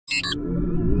I'm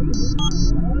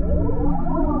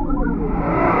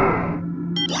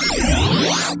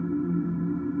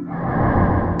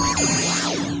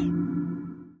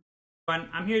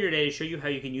here today to show you how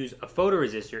you can use a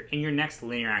photoresistor in your next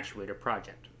linear actuator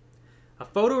project. A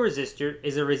photoresistor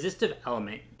is a resistive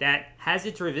element that has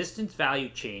its resistance value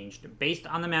changed based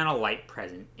on the amount of light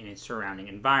present in its surrounding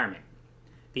environment.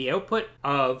 The output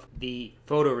of the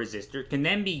photoresistor can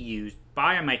then be used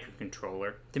by a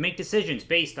microcontroller to make decisions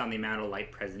based on the amount of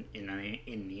light present in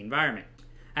the environment.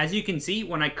 As you can see,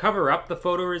 when I cover up the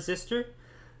photoresistor,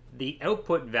 the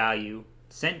output value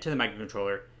sent to the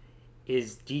microcontroller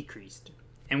is decreased.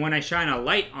 And when I shine a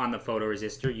light on the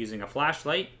photoresistor using a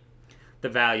flashlight, the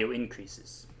value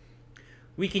increases.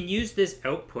 We can use this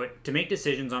output to make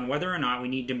decisions on whether or not we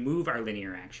need to move our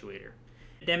linear actuator.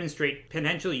 Demonstrate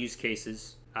potential use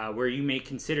cases where you may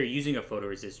consider using a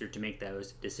photoresistor to make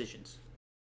those decisions.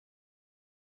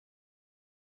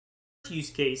 The first use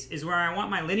case is where I want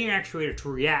my linear actuator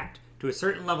to react to a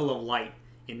certain level of light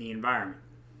in the environment.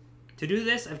 To do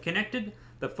this, I've connected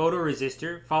the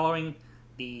photoresistor following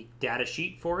the data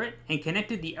sheet for it and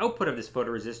connected the output of this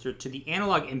photoresistor to the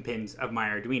analog in pins of my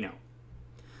Arduino.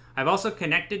 I've also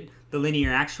connected the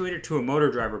linear actuator to a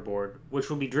motor driver board, which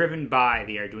will be driven by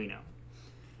the Arduino.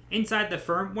 Inside the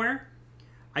firmware,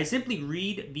 I simply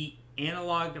read the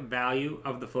analog value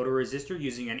of the photoresistor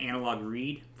using an analog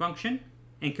read function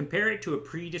and compare it to a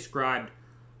pre-described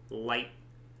light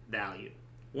value.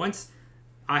 Once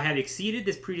I have exceeded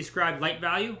this pre-described light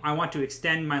value, I want to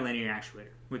extend my linear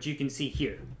actuator, which you can see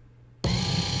here.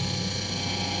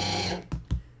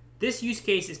 This use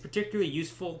case is particularly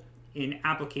useful in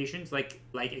applications like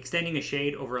extending a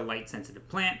shade over a light-sensitive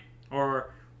plant,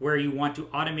 or where you want to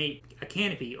automate a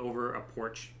canopy over a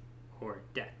porch or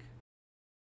deck.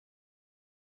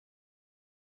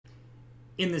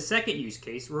 In the second use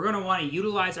case, we're going to want to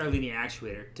utilize our linear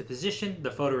actuator to position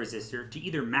the photoresistor to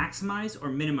either maximize or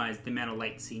minimize the amount of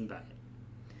light seen by it.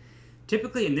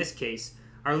 Typically in this case,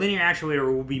 our linear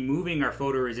actuator will be moving our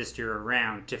photoresistor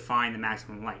around to find the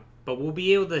maximum light, but we'll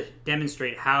be able to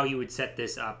demonstrate how you would set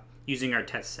this up using our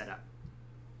test setup.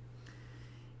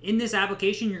 In this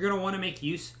application, you're going to want to make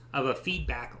use of a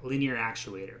feedback linear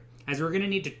actuator, as we're going to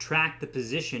need to track the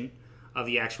position of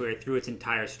the actuator through its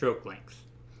entire stroke length.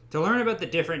 To learn about the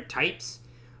different types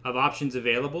of options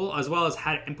available, as well as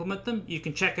how to implement them, you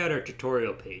can check out our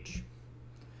tutorial page.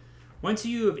 Once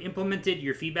you have implemented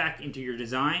your feedback into your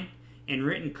design and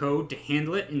written code to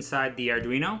handle it inside the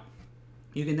Arduino,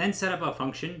 you can then set up a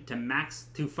function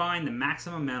to find the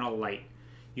maximum amount of light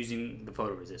using the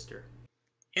photoresistor.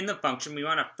 In the function, we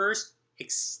want to first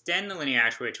extend the linear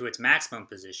actuator to its maximum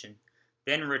position,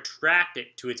 then retract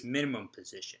it to its minimum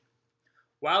position.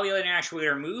 While the linear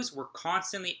actuator moves, we're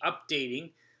constantly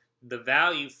updating the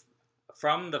value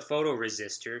from the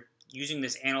photoresistor using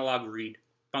this analog read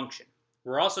function.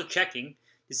 We're also checking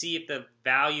to see if the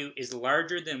value is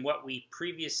larger than what we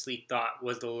previously thought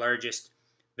was the largest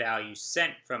value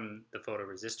sent from the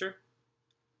photoresistor.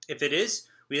 If it is,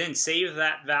 we then save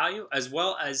that value as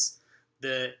well as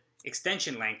the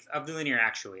extension length of the linear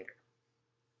actuator.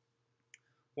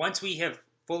 Once we have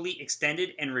fully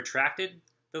extended and retracted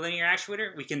the linear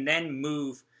actuator, we can then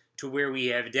move to where we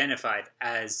have identified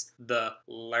as the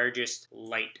largest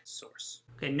light source.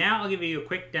 Okay, now I'll give you a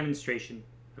quick demonstration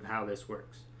of how this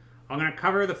works. I'm going to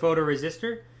cover the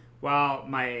photoresistor while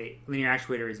my linear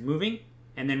actuator is moving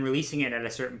and then releasing it at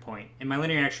a certain point, and my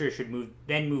linear actuator should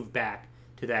move back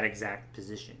to that exact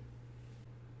position.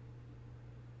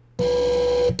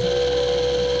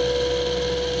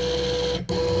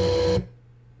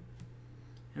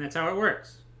 And that's how it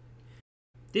works.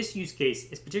 This use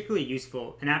case is particularly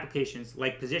useful in applications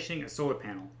like positioning a solar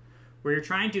panel, where you're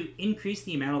trying to increase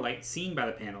the amount of light seen by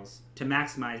the panels to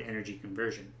maximize energy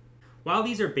conversion. While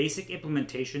these are basic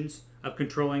implementations of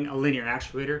controlling a linear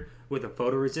actuator with a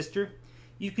photoresistor,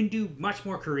 you can do much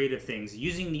more creative things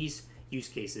using these use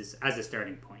cases as a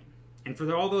starting point. And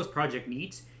for all those project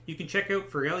needs, you can check out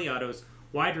Forgelli Auto's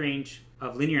wide range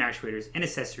of linear actuators and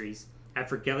accessories at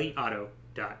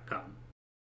forgelliauto.com.